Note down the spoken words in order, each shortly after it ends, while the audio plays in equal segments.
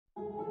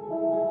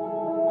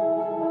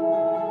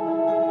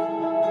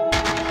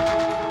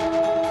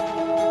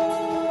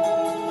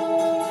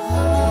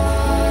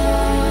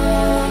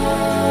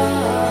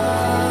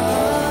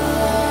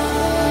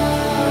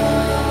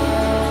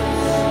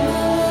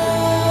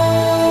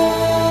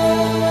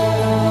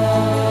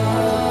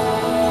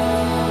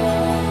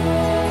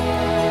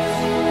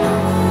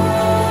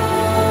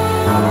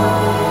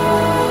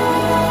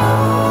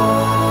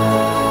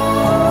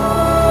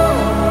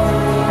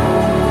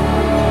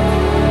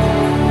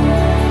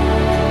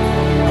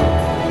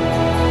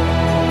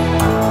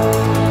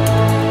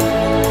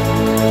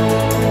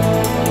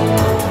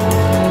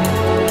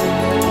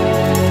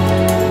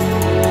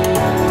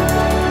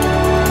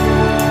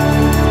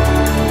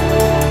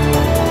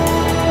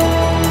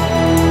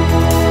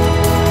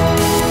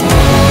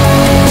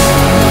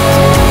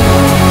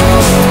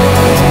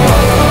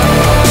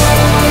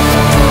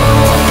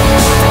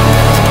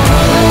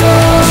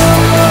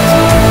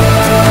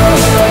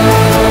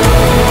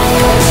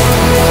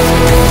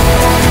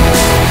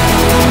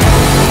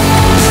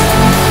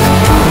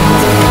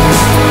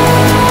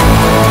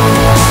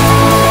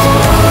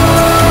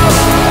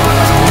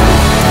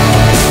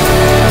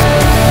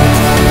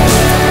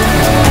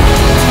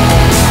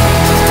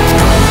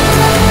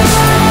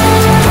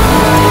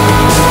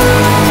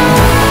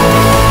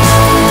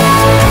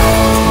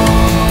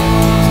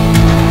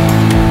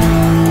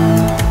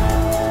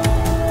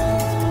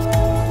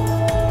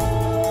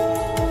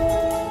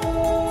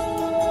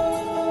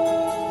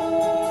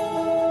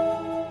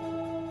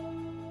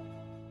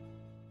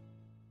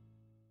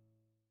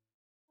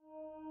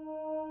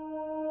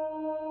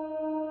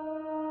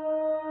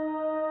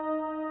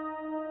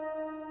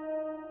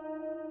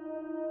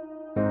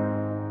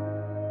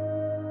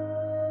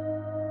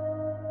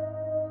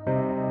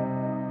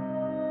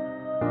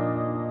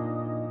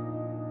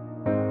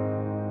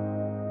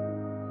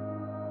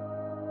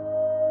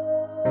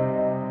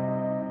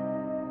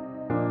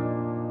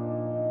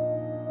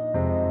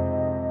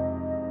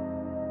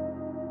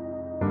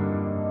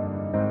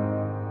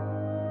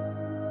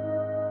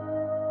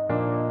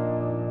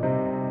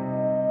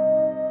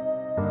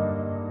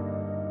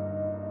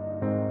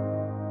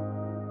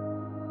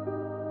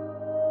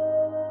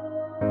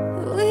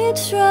We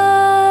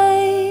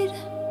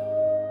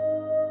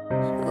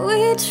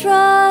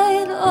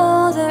tried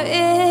all there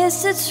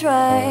is to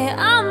try.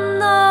 I'm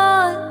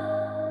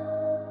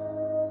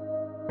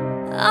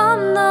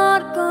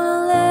not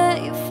gonna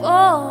let you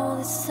fall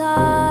this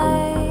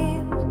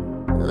time.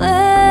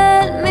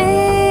 Let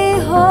me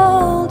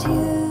hold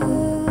you.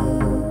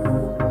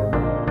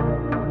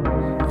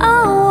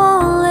 I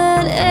won't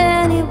let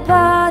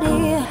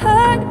anybody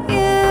hurt you.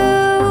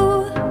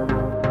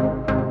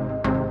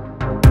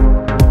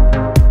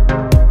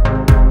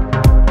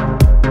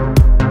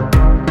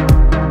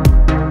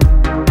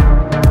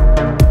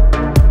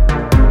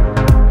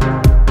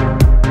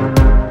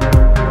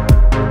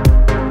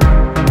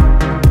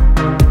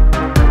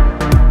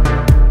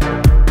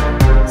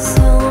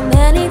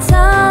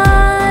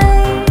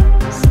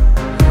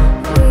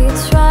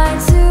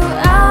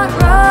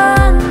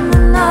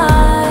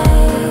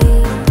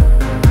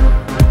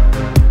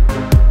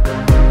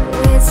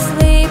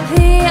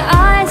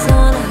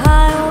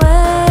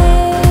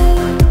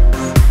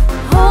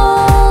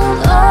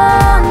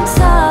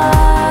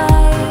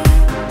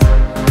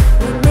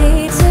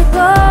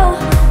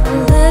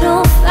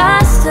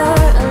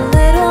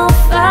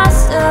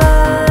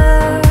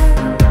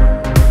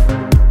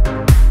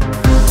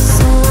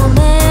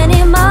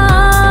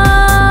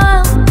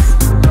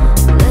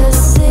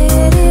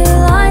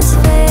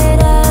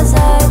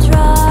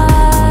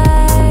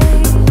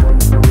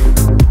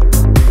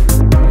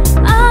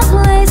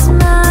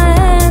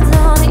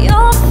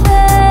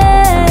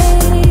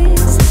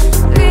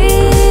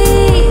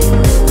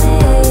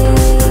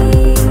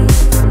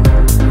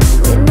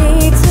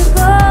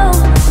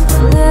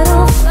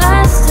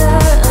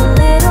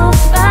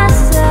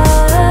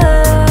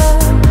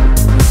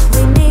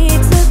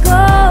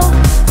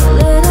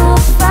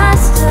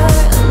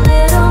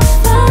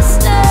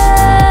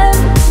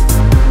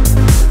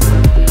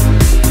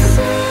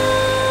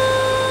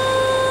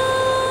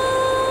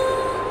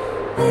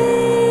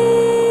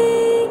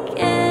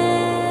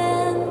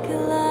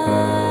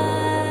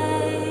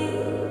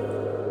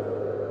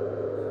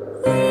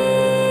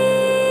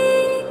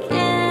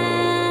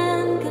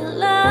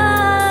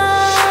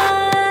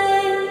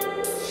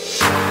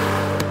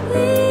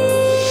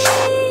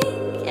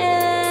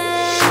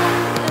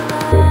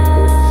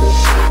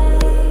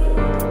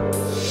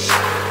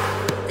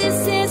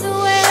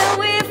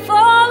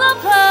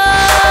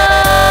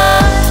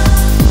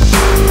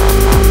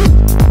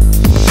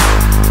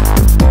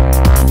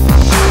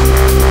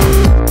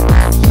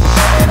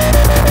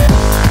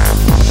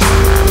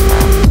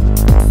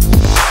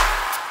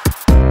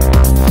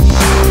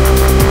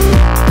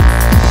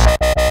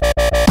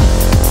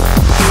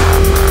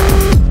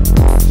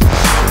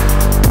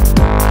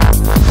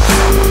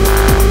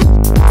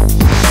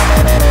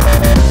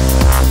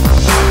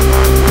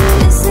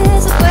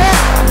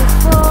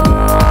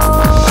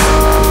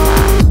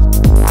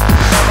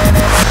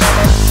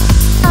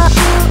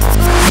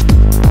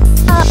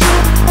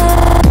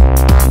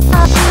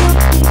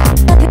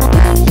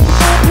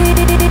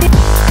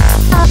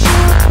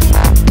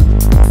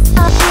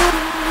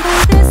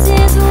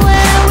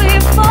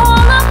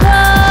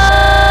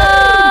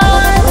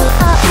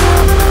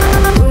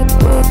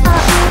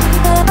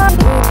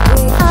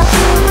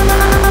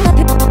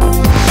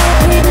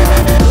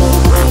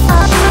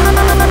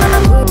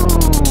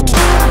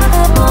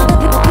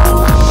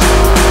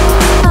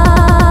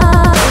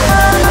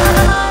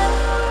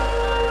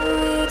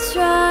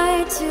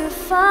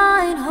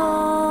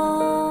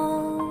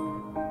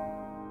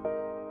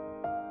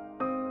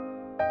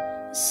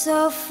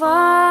 So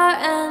far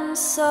and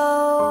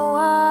so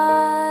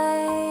wide,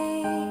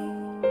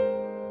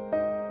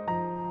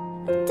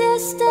 a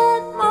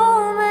distant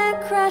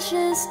moment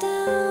crashes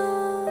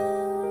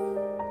down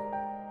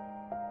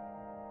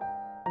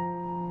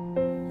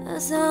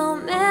as our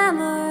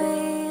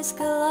memories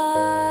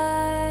collide.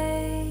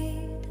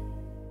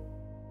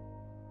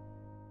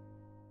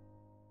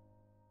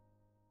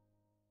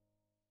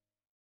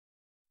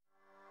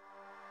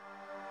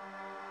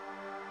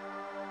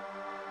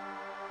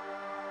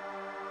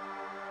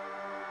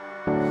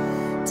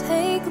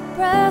 Take a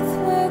breath,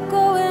 we're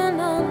going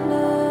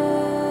under.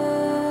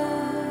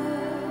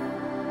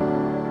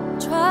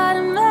 Try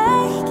to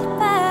make it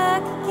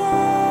back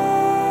again.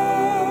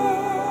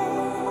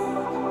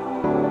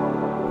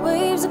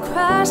 Waves are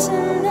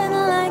crashing in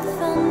like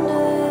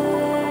thunder.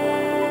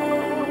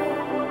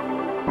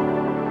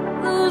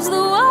 Lose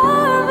the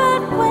war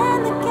but win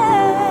the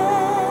game.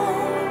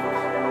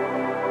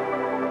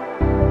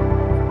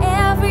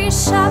 Every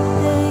shot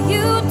that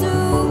you do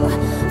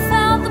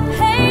felt the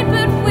pain,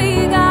 but we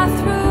got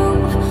through.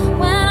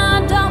 When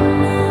I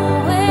don't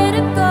know where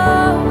to go,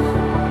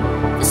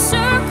 the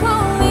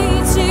circle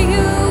leads to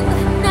you.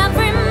 And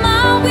every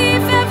mile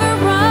we've ever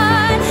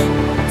run,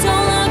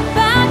 don't look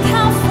back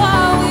how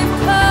far we've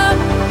come.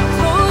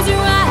 Close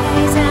your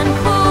eyes and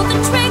pull the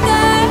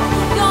trigger.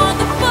 You're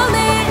the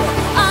bullet,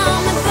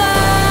 I'm the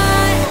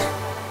gun.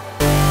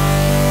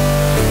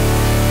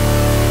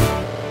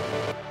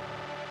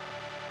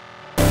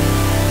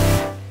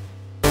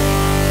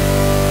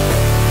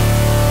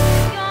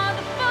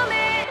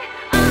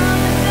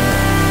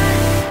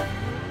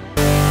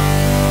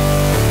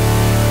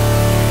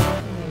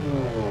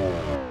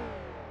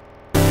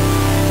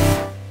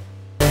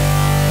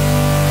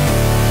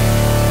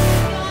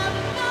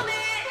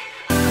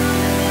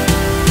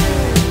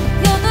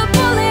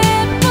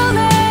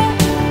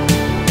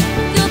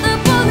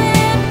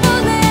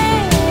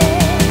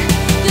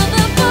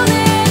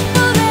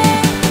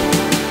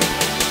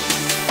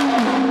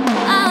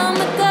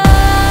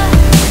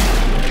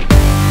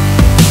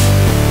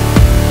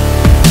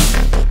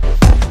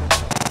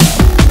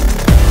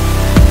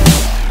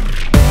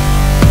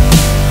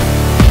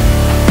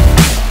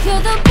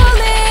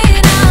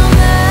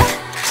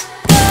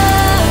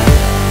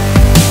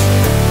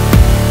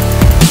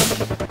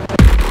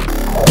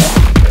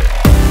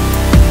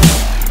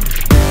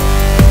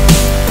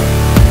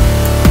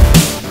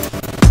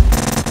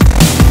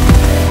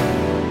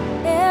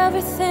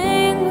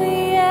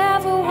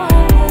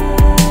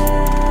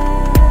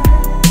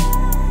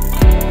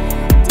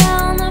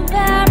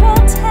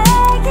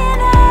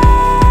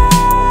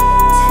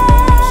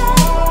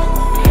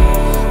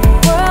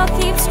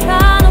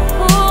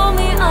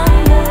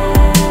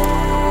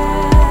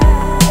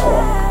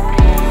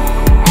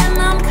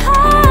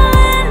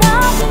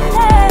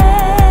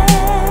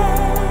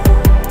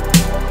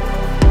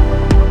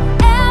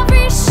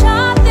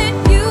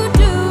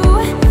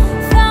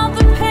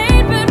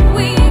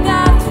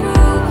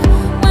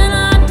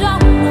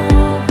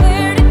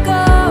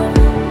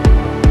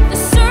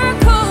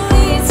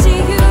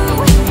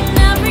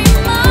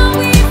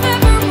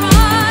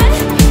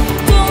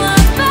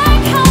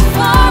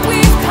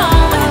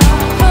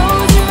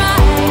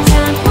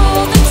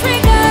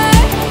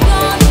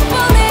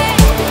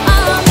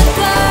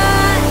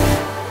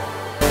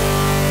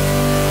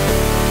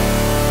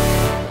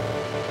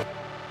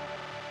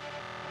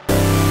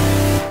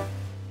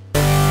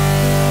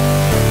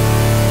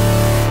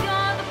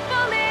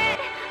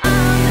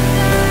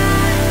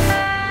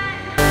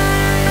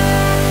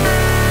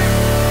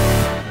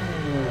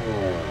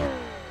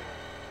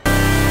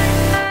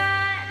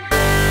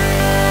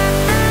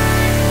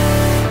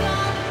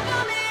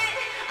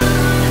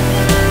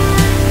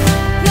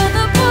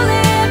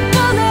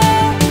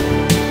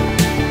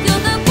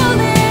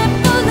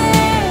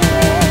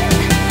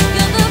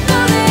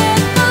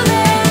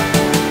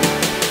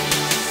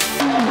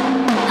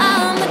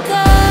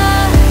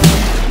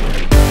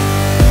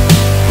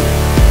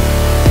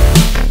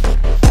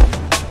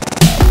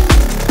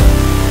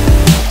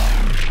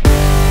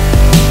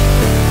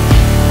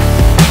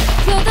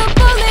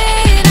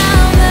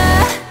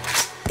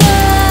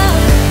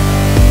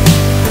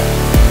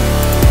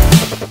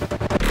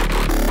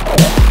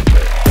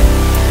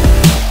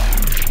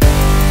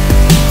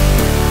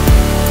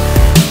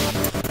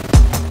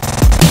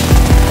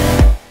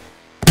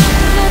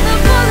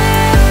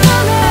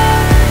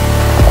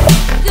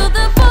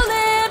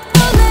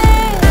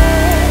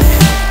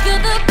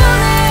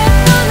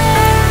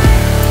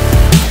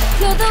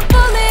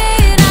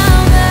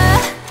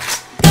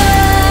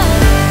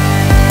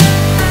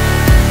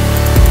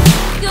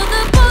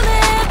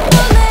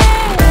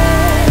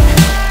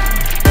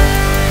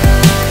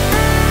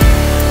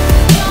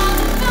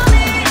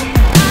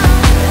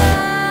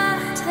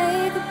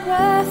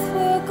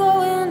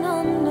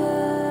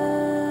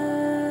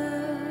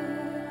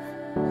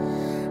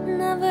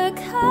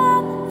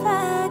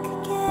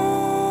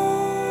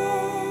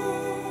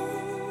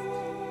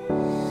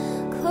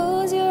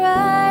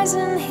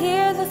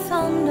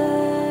 thunder.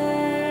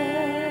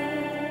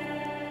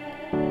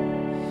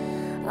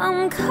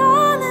 I'm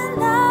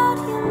calling out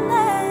your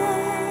name.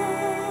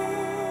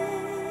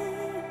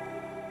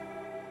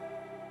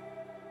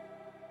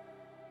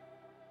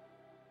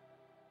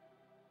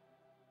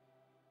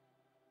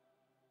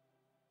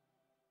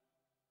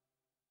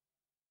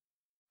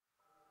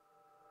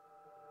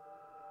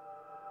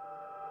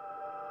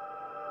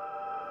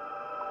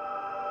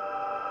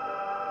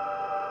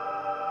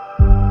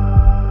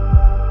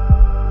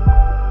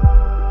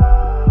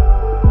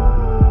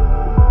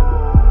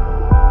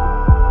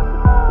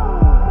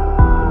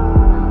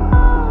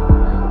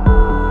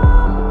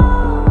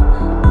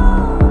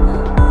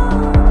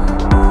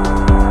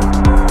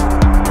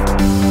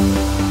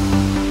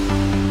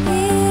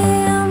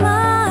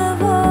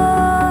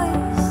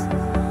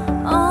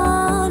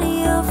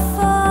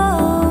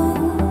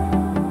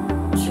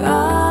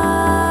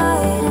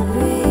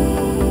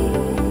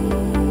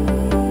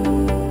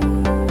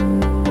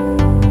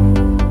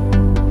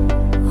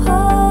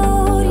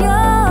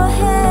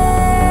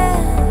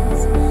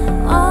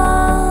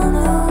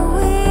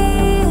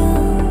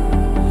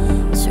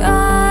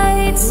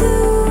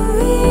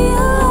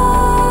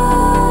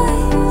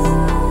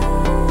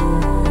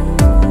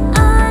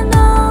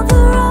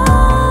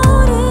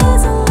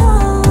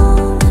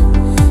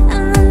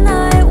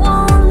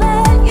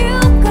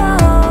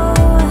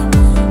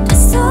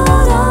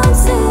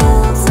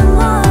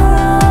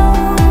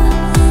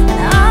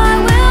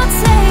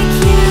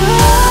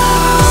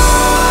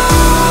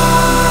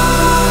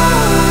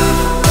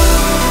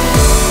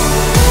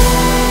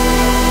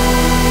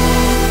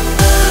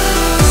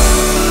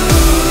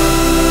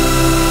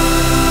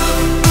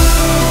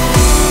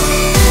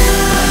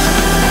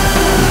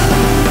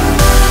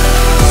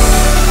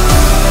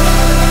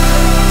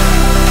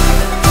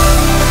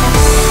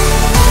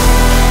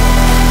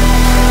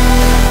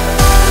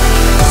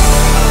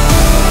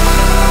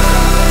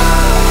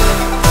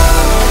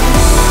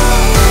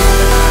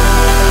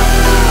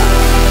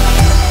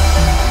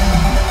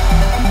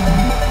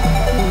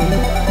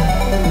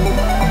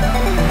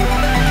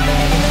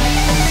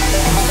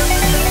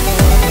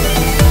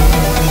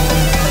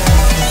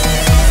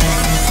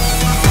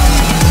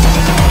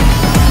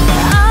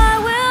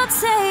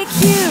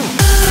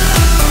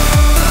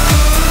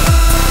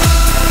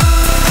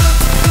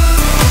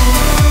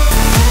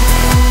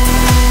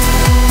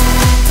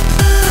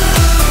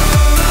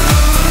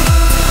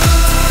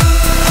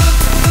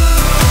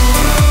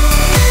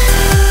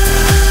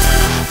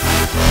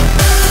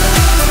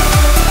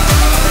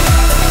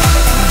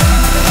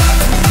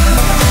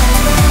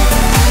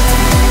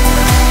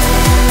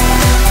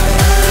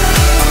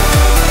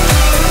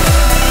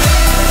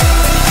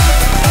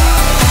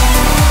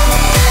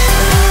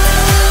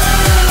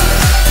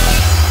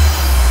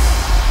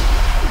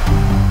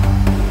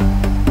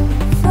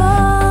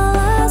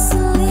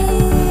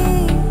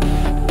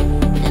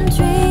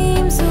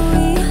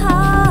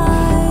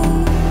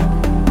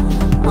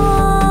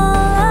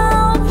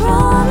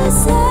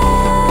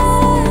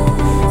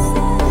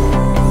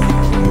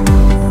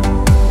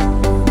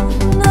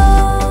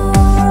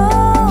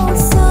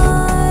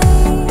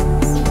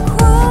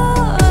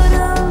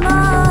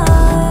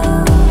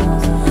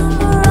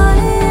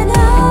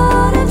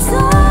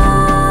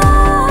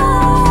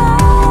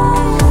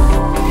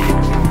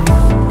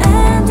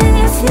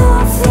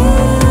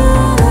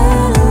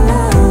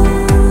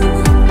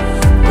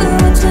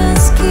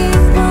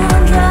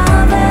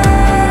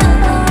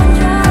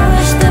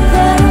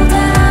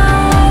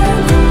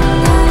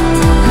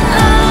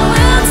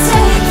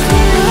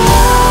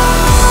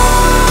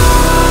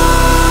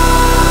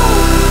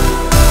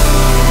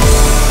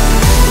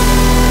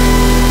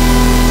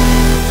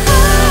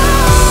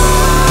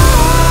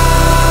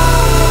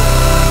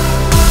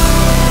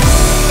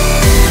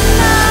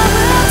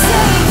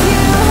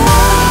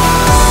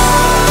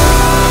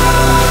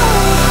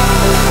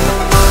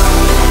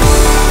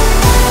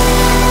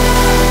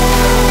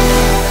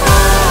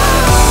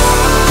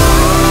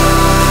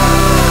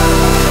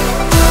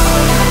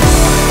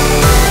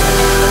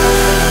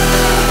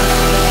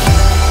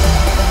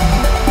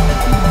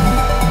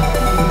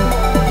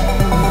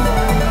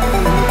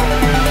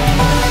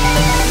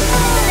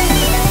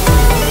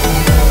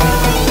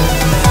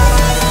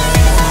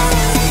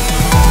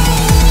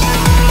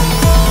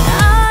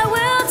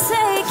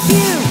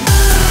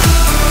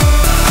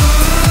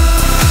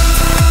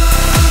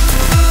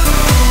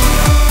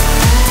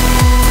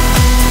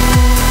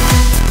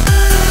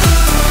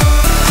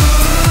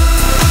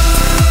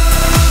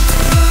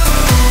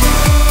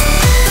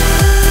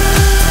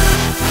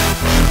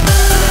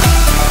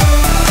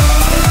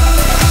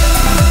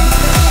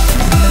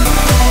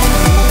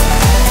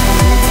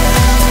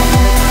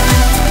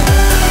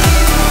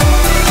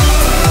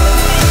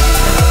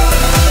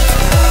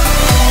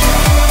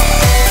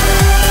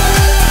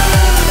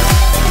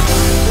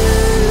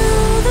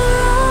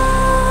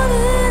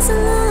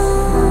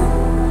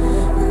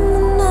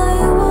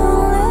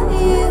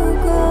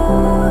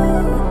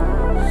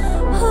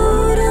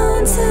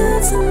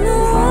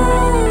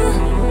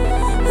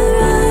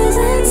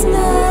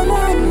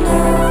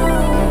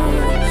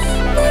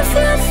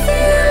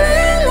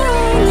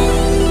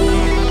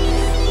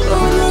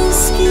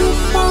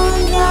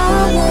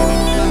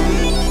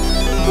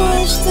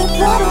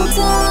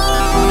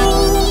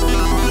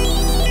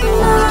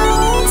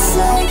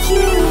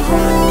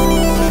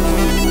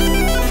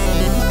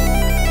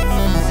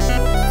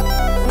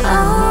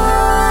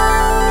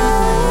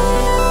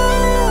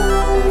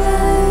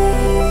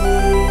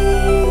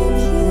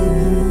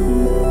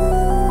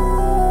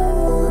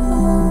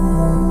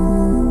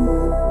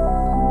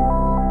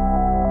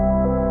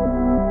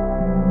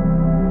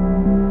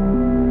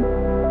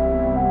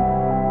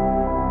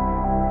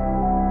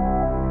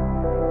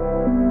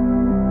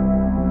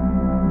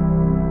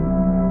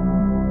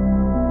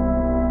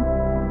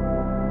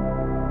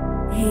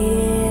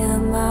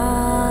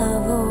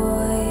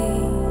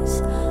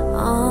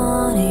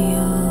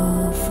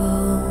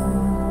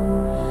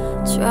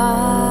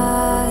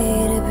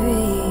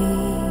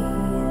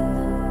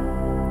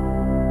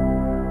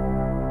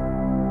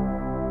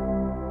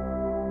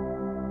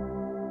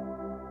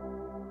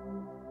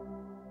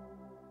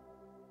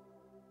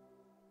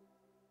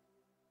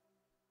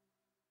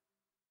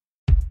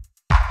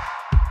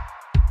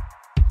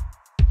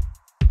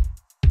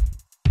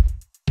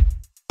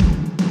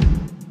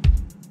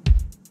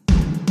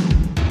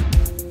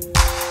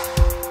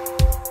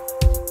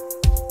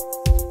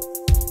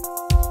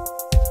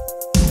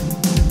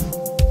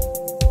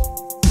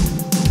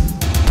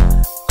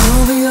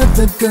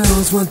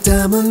 girls want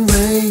diamond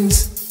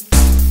rings,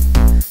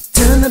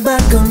 turn their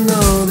back on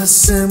all the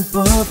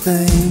simple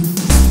things.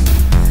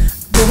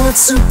 They want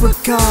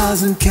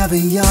supercars and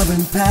caviar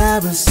in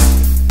Paris.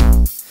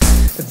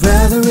 I'd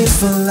rather eat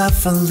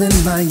falafel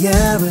in my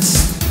Yaris.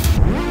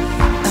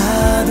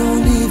 I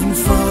don't even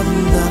fall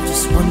in love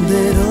just one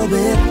little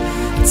bit.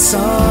 It's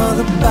all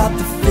about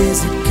the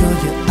physical,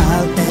 yeah,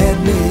 I'll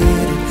admit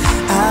it.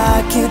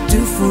 I can't do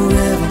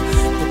forever,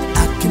 but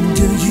I can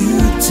do you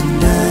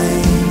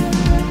tonight.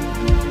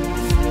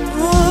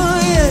 Oh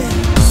yeah.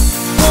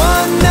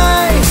 One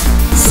night,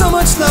 so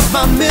much love,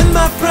 I'm in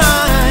my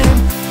prime.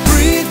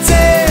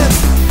 Pretend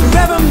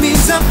forever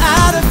means I'm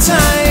out of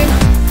time.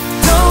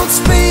 Don't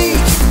speak,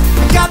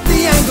 got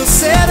the angle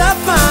set up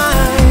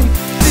fine.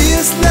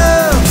 This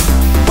love,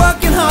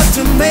 working hard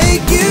to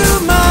make you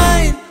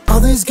mine. All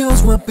these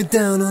girls want me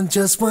down on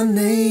just one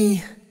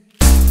knee,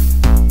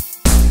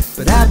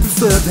 but I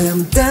prefer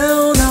them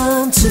down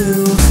on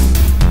two.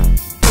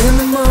 In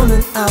the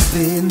morning I'll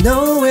be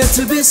nowhere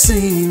to be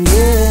seen,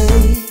 yeah.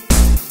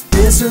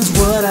 This is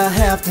what I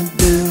have to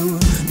do,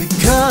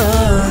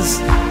 because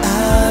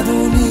I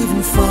don't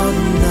even fall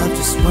in love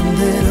just one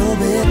little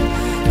bit.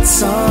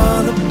 It's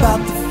all about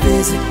the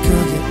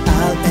physical, yeah,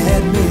 I'll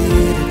admit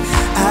it.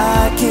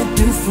 I can't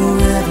do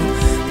forever,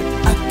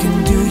 but I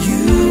can do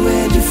you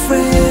and your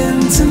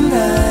friend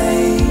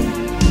tonight.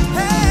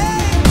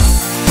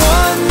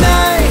 One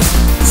night,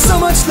 so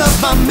much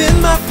love, I'm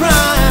in my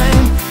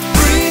prime.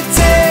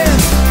 Pretend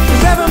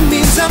forever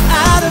means I'm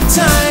out of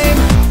time.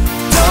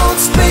 Don't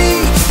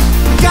speak,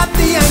 got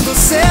the angle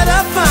set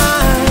up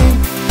fine.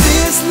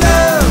 This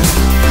love,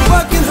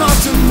 working hard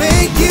to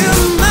make you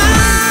mine.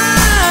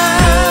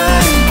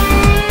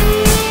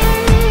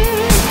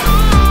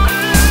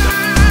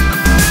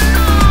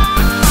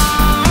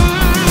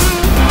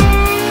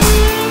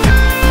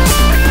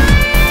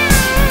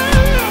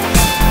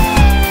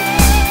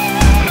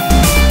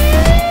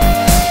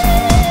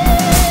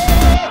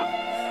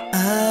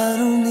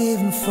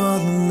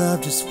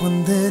 Just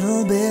one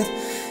little bit.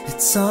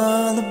 It's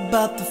all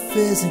about the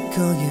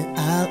physical, yeah,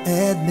 I'll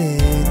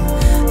admit it.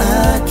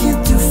 I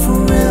can't do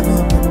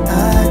forever, but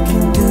I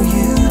can do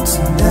you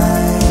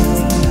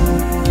tonight.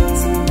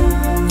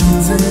 You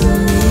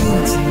and me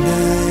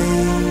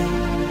tonight.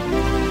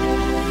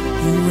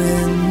 You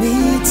and me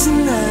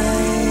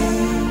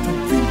tonight.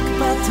 Don't think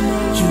about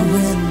tomorrow. You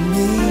and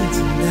me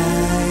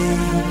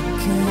tonight.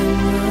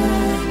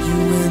 You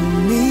and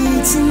me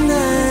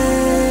tonight.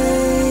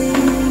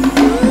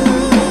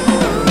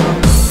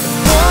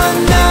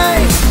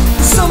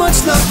 So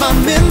much love,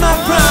 I'm in my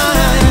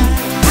prime.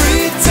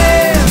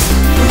 Pretend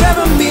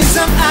forever means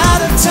I'm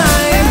out of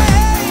time.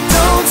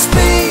 Don't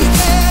speak,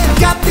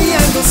 got the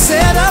angle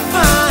set up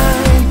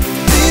fine.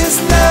 This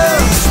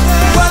love,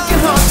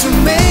 working hard to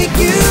make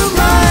you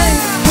mine.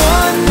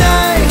 One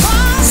night,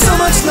 so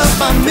much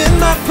love, I'm in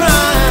my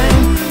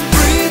prime.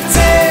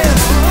 Pretend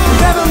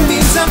forever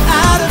means I'm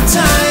out of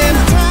time.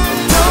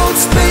 Don't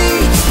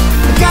speak,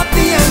 got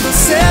the angle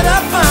set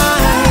up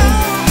fine.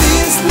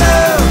 This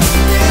love,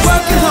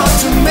 working hard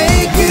to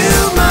make you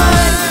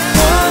mine.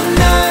 One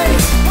night,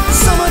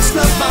 so much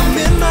love, I'm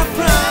in my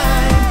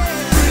prime.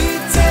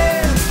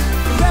 Pretend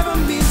forever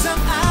means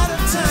I'm out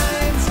of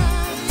time.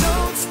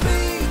 Don't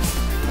speak,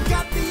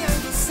 got the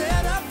angle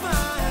set up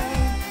fine.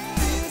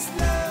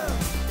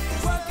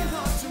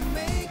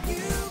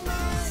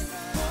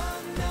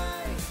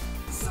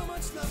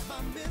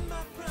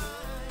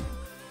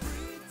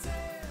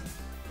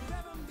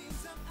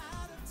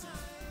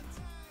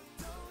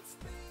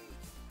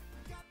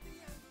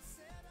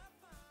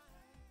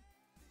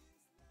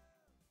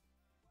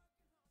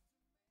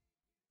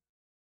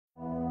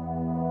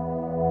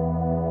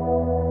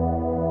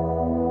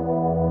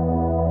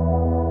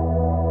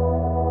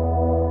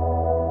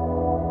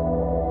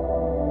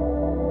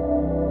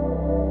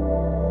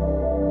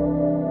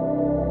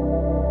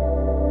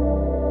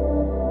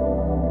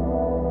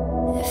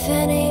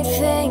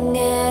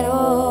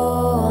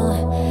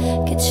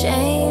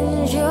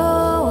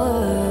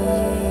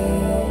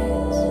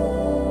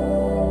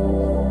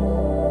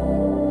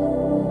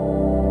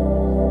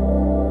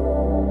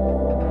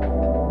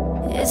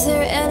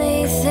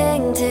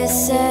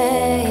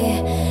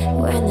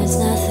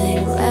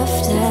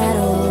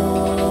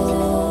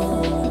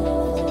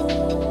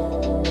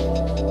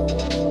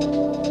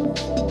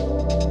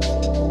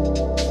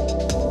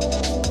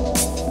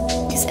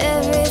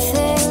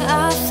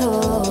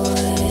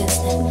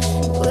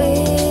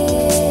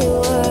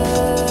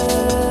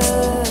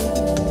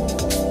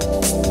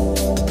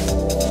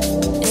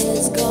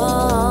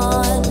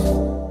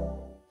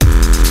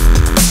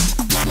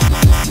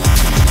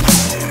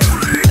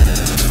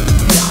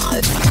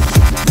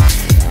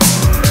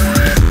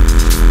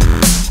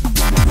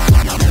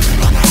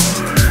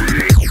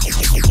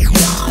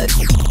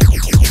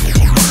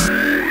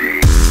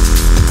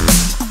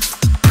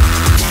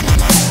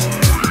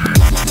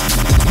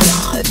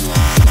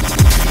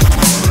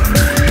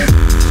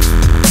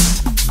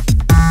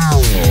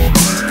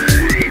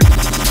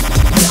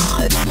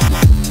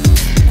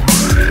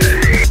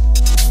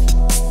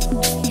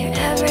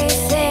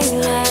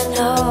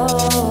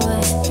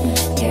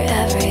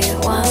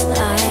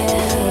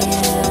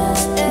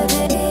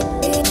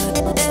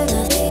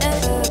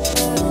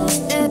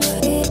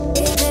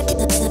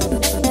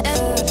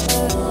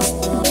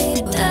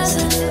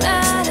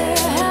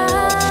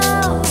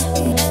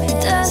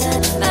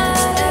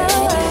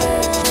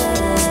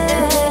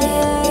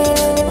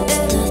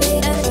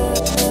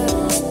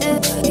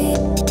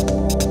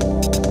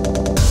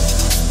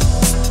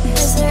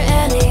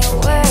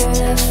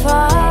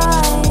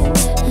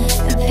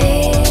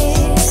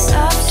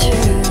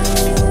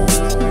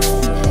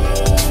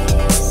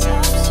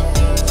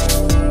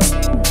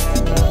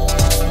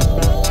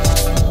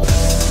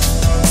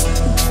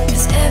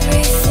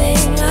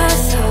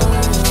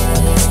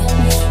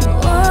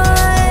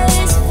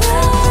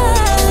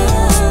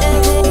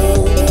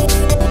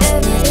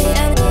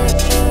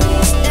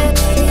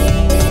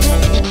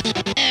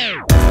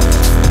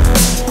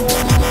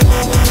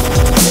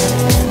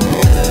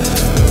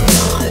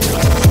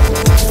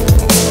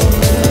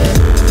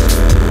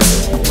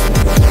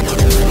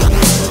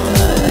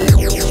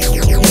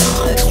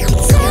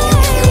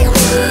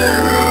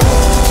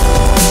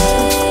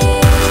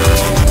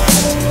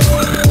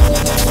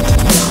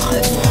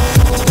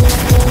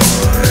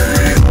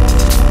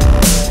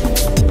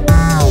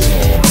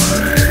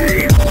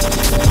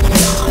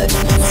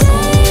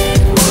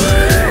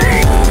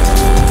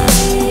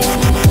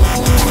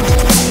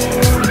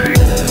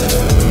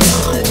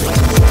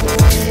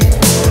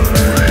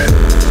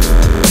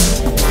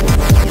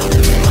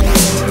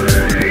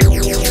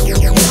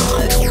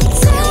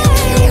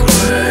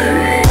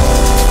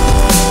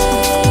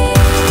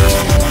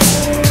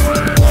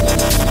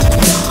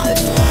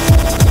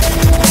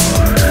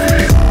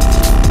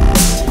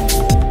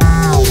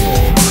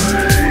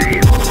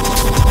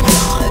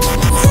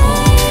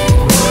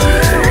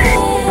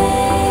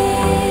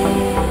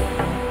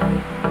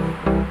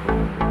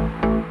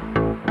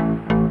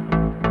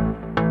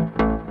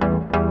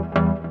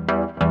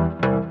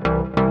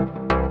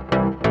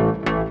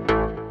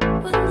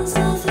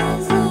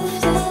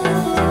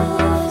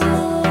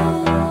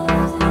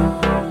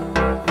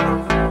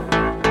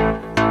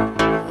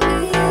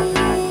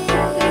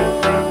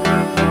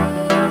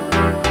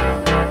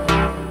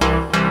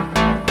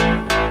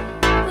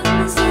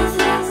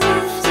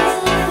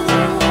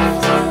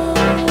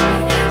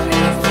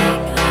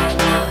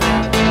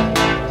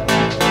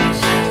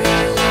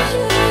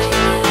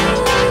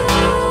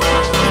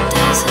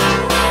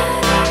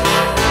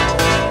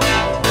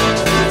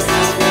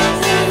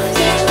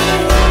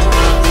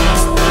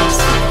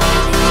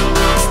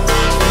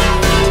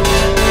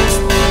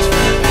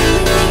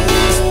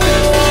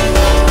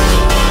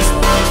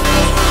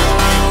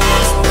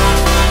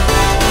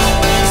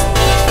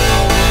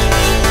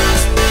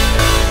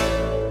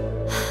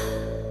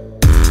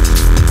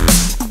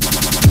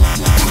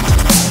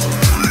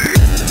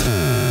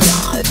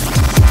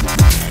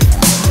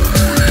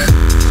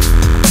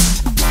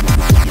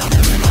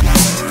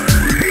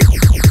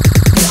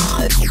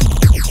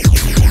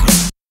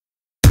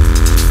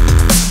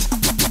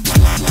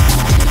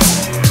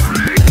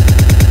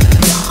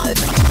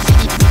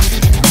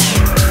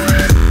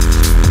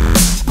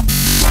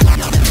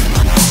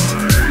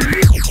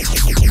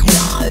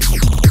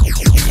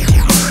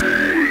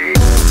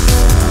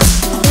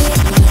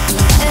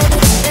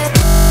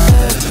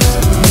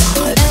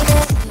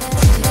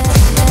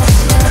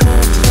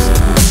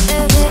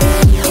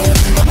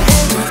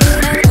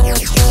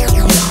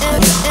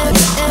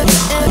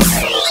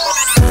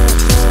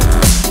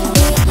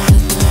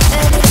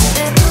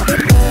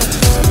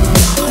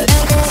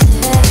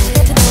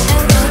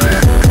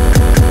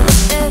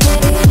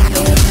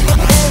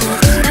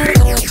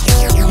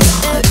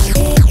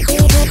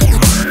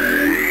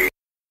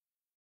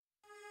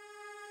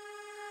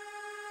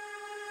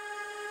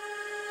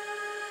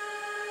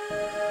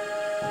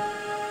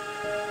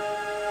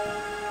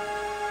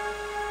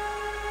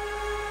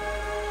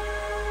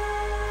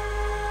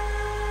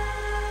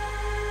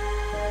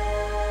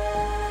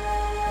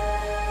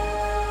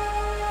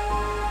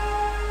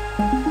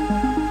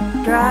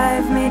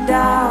 drive me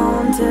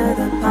down to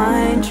the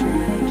pine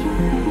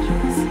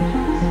trees,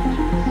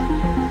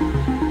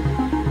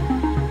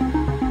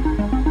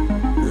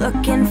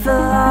 looking for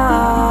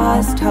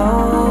lost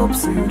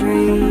hopes and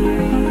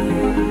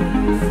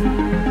dreams.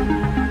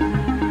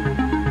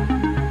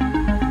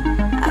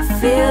 I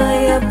feel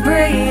you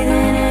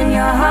breathing in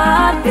your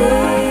heartbeat,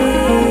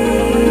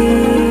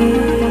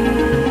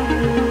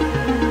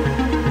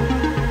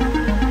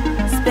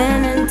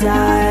 spinning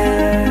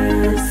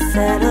tires,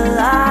 set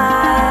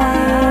alight,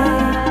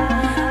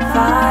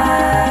 fire.